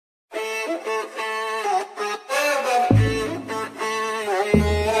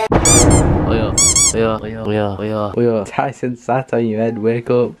Tyson sat on your head, wake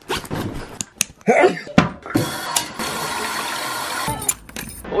up.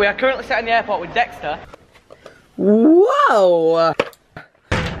 We are currently sat in the airport with Dexter. Whoa!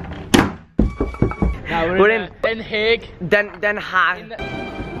 Now we're in Den Haag. Den Haag.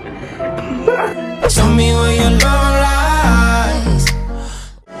 Show me where your love lies.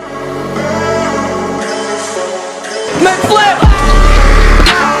 McFlip!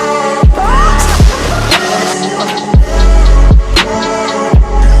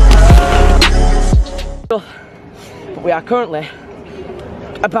 We are currently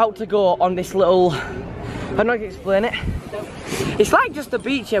about to go on this little, I don't know how to explain it. It's like just a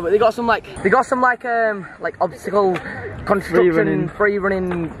beach here, but they got some like obstacle construction, free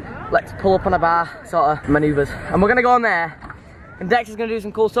running, let's pull up on a bar sort of maneuvers. And we're gonna go on there, and Dexter's gonna do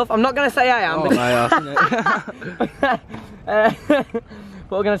some cool stuff. I'm not gonna say I am. Oh my ass,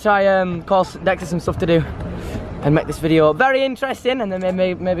 but we're gonna try cause Dexter some stuff to do and make this video very interesting, and then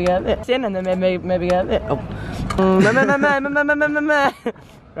maybe get it in, and then maybe get it. Oh.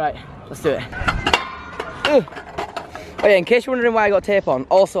 Right, let's do it. Oh yeah, in case you're wondering why I got tape on,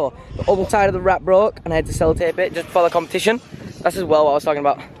 also the other side of the wrap broke and I had to sellotape it just for the competition. That's as well what I was talking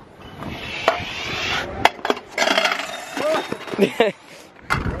about.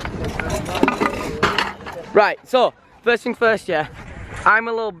 Right, so first thing first, yeah, I'm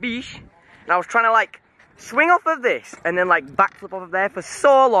a little beach and I was trying to like swing off of this and then like backflip off of there for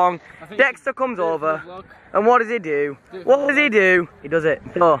so long. Dexter comes over and what does he do? What does he do? He does it.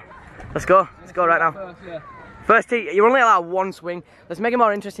 Oh, let's go right now. First tee, you're only allowed one swing. Let's make it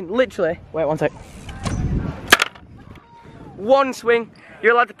more interesting. Literally, wait one sec. One swing.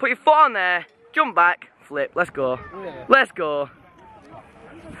 You're allowed to put your foot on there, jump back, flip. Let's go. Let's go.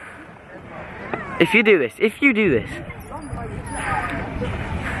 If you do this,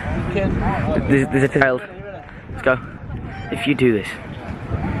 there's a child. Let's go. If you do this.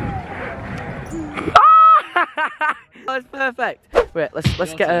 That's perfect. Wait,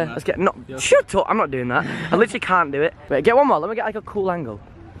 let's get not shut up, I'm not doing that. I literally can't do it. Wait, get one more, let me get like a cool angle.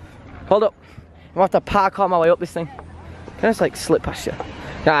 Hold up. I'm gonna have to parkour my way up this thing. Can I just like slip past you?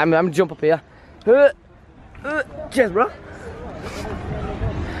 Nah, I'm gonna jump up here. Cheers, bro.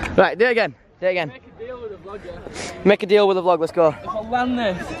 Right, do it again. Do it again. Make a deal with the vlog, yeah. Make a deal with the vlog, let's go. If I land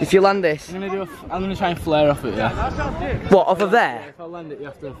this, if you land this, I'm gonna try and flare off it, yeah. What, off of there? If I land it, you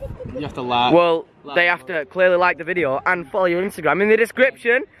have to like. Well, they have to clearly like the video and follow your Instagram in the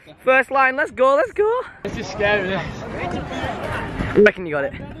description. First line, let's go, let's go. It's just scary, this. I reckon you got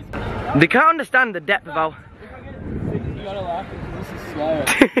it. They can't understand the depth of how. You gotta laugh because this is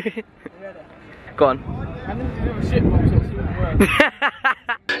scary. Go on. I'm gonna do a shit box, so it's even worse.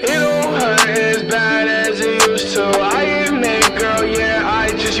 It don't hurt as bad as it used to. I admit, girl, yeah, I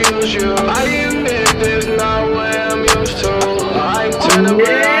just use you. I admit this not what I'm used to. I turn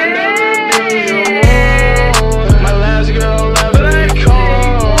away, I never do you. My last girl left me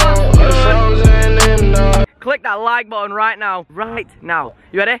cold, frozen in the. Click that like button right now. Right now.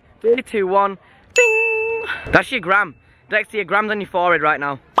 You ready? 3, 2, 1. Ding! That's your gram. Dexter, your gram's on your forehead right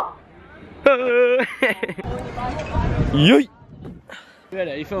now. Yeet!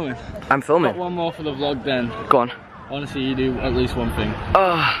 Ready, are you filming? I'm filming. Got one more for the vlog then. Go on. I want to see you do at least one thing.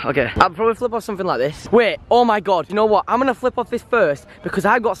 Oh, okay. I'll probably flip off something like this. Wait, oh my god. You know what? I'm gonna flip off this first because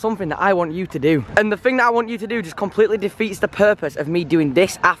I've got something that I want you to do. And the thing that I want you to do just completely defeats the purpose of me doing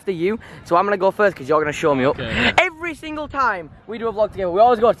this after you. So I'm gonna go first because you're gonna show me up. Every single time we do a vlog together, we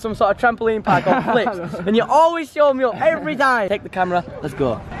always go to some sort of trampoline park or flips. And you always show me up every time. Take the camera, let's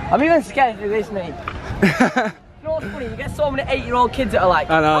go. I'm even scared to do this, mate. You know what's funny? You get so many 8-year-old kids that are like,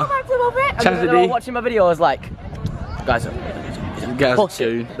 I know. oh, my flip off it. And they're all watching my videos like, guys,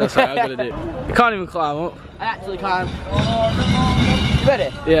 tune. That's what I'm gonna do. You can't even climb up. I actually can't. You ready?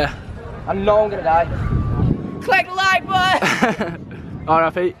 Yeah. I know I'm gonna die. Click the like button!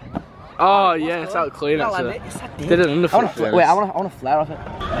 Alright, feet. Oh yes, that was clean actually. Did an underflip. Wait, I wanna flare off it.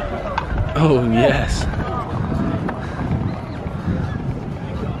 Oh yes.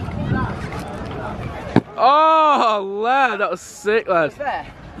 Oh lad, that was sick, lad.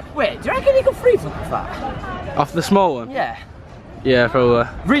 Wait, do you reckon you can free flip off that? Off the small one? Yeah. Yeah, probably.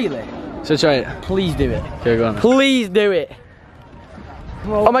 Really? So try it. Please do it. Okay, go on. Please do it.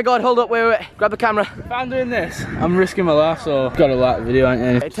 Oh my god, hold up, wait. Grab the camera. If I'm doing this, I'm risking my life, so I've got to like the video, ain't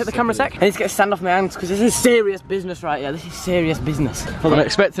you? Hey, take the camera a sec. I need to get sand off my hands because this is serious business right here. This is serious business. I'm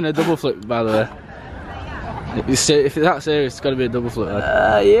expecting a double flip, by the way. If it's that serious, it's got to be a double flip,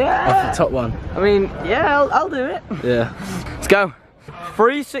 lad. Yeah. Off the top one. I mean, yeah, I'll do it. Yeah. Let's go.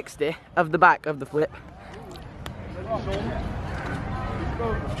 360 of the back of the flip.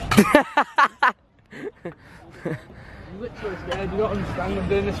 literally scared. You don't understand what I'm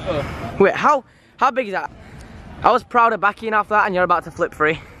doing this for. Wait, how big is that? I was proud of backing you after that, and you're about to flip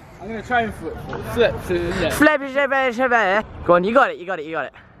free. I'm gonna try and flip to the net. Flip, go on, you got it. You got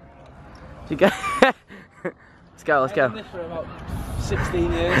it. Let's go. I've done this for about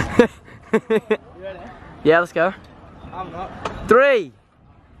 16 years. You ready? Yeah, let's go. I'm not. 3,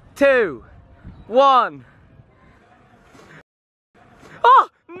 2, 1. Oh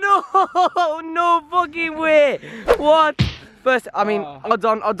no! No fucking way! What? First, I mean,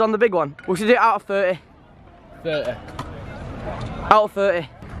 odds on the big one. We should do it out of 30. 30. Out of 30.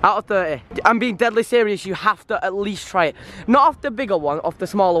 Out of 30. I'm being deadly serious. You have to at least try it. Not off the bigger one, off the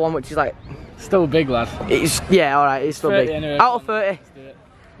smaller one, which is like. Still big, lad. It's yeah, all right. It's still big. Anyway. Out of 30.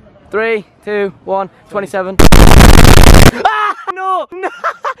 3, 2, 1, 27. Ah, no, no.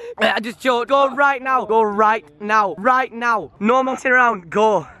 I just joked. Go right now. Go right now. Right now. No messing around.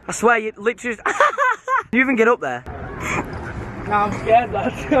 Go. I swear you literally. You even get up there. No, I'm scared,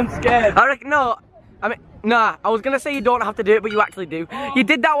 lad. I'm scared. I reckon no. I mean, nah. I was gonna say you don't have to do it, but you actually do. You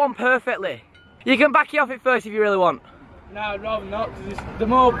did that one perfectly. You can back you off it first if you really want. No, I'd rather not, because the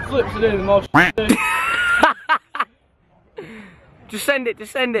more flips I do, the more I do. Just send it,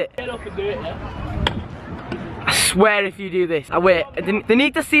 just send it. Get up and do it, yeah? I swear if you do this. Wait, they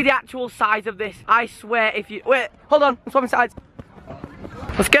need to see the actual size of this. I swear if you, wait, hold on, I'm swapping sides.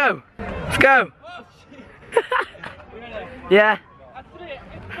 Let's go, let's go. Yeah.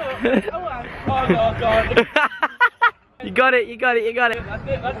 Oh no, God. You got it, you got it, you got it.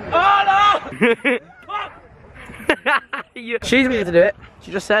 Oh no! She's going to do it,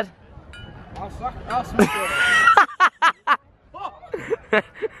 she just said. I'll smack it.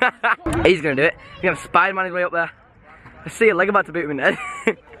 He's gonna do it. You have Spider-Man his way up there. I see your leg about to boot him in the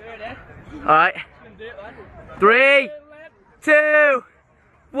head. Alright. 3, 2,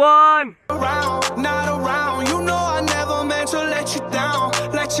 1. Not around, you know I never meant to let you down.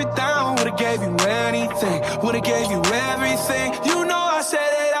 Would've gave you anything, would've gave you everything. You know I said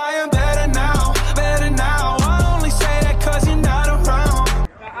that I am better now. I only say that cause you're not around.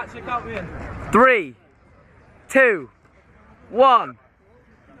 Actually, count me in. 3, 2, 1.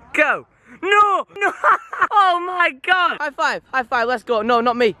 Go! No! No! Oh my god! High five, let's go. No,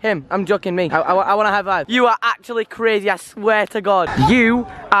 not me, him. I'm joking, me. I want a high five. You are actually crazy, I swear to God. You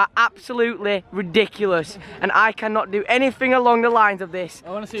are absolutely ridiculous. And I cannot do anything along the lines of this.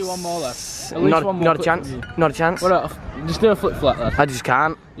 I want to see one more left. At least Not, one more not a chance. Not a chance. What else? Just do a flip flat, lad. I just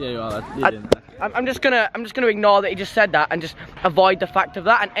can't. Yeah, you are, lad. I'm just gonna ignore that he just said that and just avoid the fact of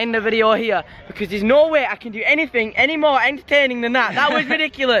that and end the video here because there's no way I can do anything any more entertaining than that. That was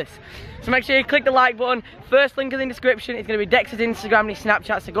ridiculous. So make sure you click the like button. First link in the description. It's gonna be Dex's Instagram and his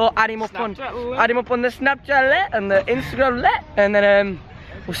Snapchat. So go add him up on the Snapchat and the Instagram and then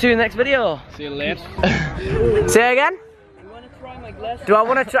we'll see you in the next video. See you later. Say again. You wanna try my glasses? Do I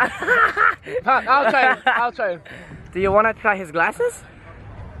want to try? I'll try him. Do you want to try his glasses?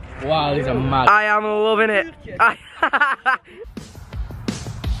 Wow, these are mad. I am loving it.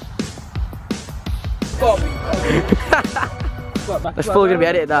 That's fully gonna be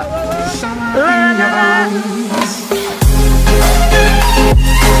edited that.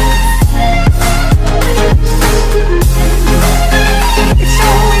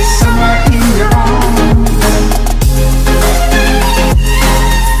 It's